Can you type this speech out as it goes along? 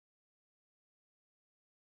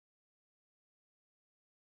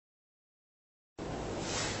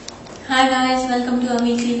Hi guys, welcome to our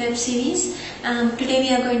weekly web series. Today we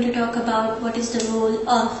are going to talk about what is the role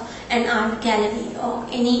of an art gallery or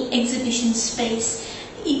any exhibition space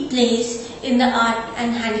it plays in the art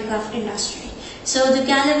and handicraft industry. So the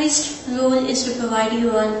gallerist's role is to provide you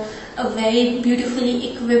a very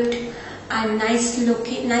beautifully equipped and nicely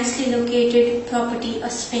located property or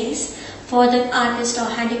space for the artist or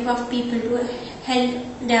handicraft people to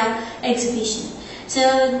hold their exhibition.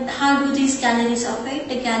 So how do these galleries operate?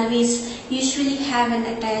 The galleries usually have an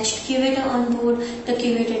attached curator on board. The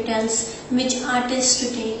curator tells which artists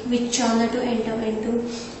to take, which genre to enter into,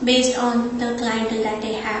 based on the clientele that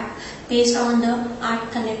they have, based on the art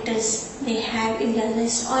collectors they have in their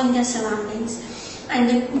list or in their surroundings. And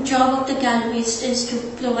the job of the gallerist is to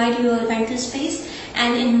provide you a rental space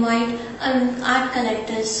and invite art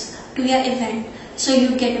collectors to your event, so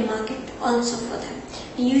you get a market also for them.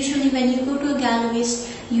 Usually when you go to a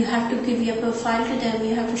gallerist, you have to give your profile to them,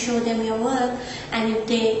 you have to show them your work, and if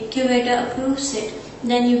the curator approves it,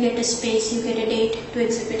 then you get a space, you get a date to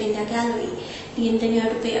exhibit in their gallery. And then you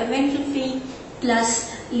have to pay a rental fee,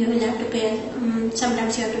 plus you will have to pay,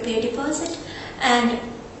 sometimes you have to pay a deposit, and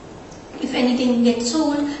if anything gets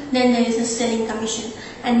sold, then there is a selling commission,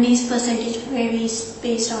 and these percentage varies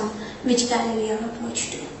based on which gallery you are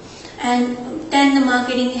approached to. And then the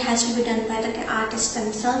marketing has to be done by the artists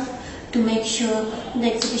themselves to make sure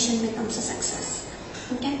the exhibition becomes a success.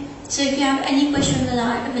 Okay. So if you have any question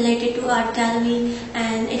related to art gallery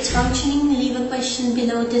and its functioning, leave a question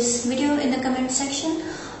below this video in the comment section.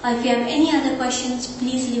 Or if you have any other questions,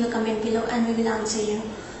 please leave a comment below and we will answer you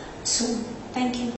soon. Thank you.